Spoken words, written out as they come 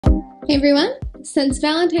Hey everyone! Since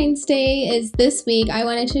Valentine's Day is this week, I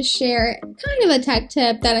wanted to share kind of a tech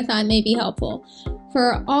tip that I thought may be helpful.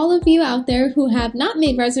 For all of you out there who have not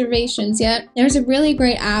made reservations yet, there's a really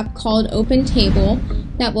great app called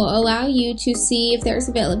OpenTable that will allow you to see if there's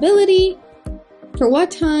availability, for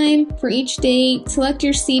what time, for each date, select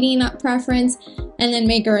your seating preference, and then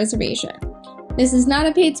make a reservation. This is not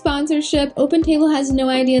a paid sponsorship. OpenTable has no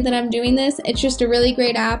idea that I'm doing this. It's just a really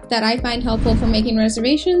great app that I find helpful for making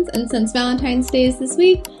reservations, and since Valentine's Day is this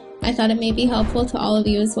week, I thought it may be helpful to all of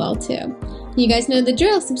you as well too. You guys know the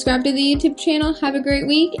drill. Subscribe to the YouTube channel. Have a great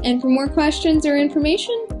week, and for more questions or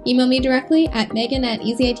information, email me directly at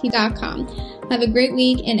megan@easyit.com. Have a great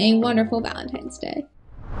week and a wonderful Valentine's Day.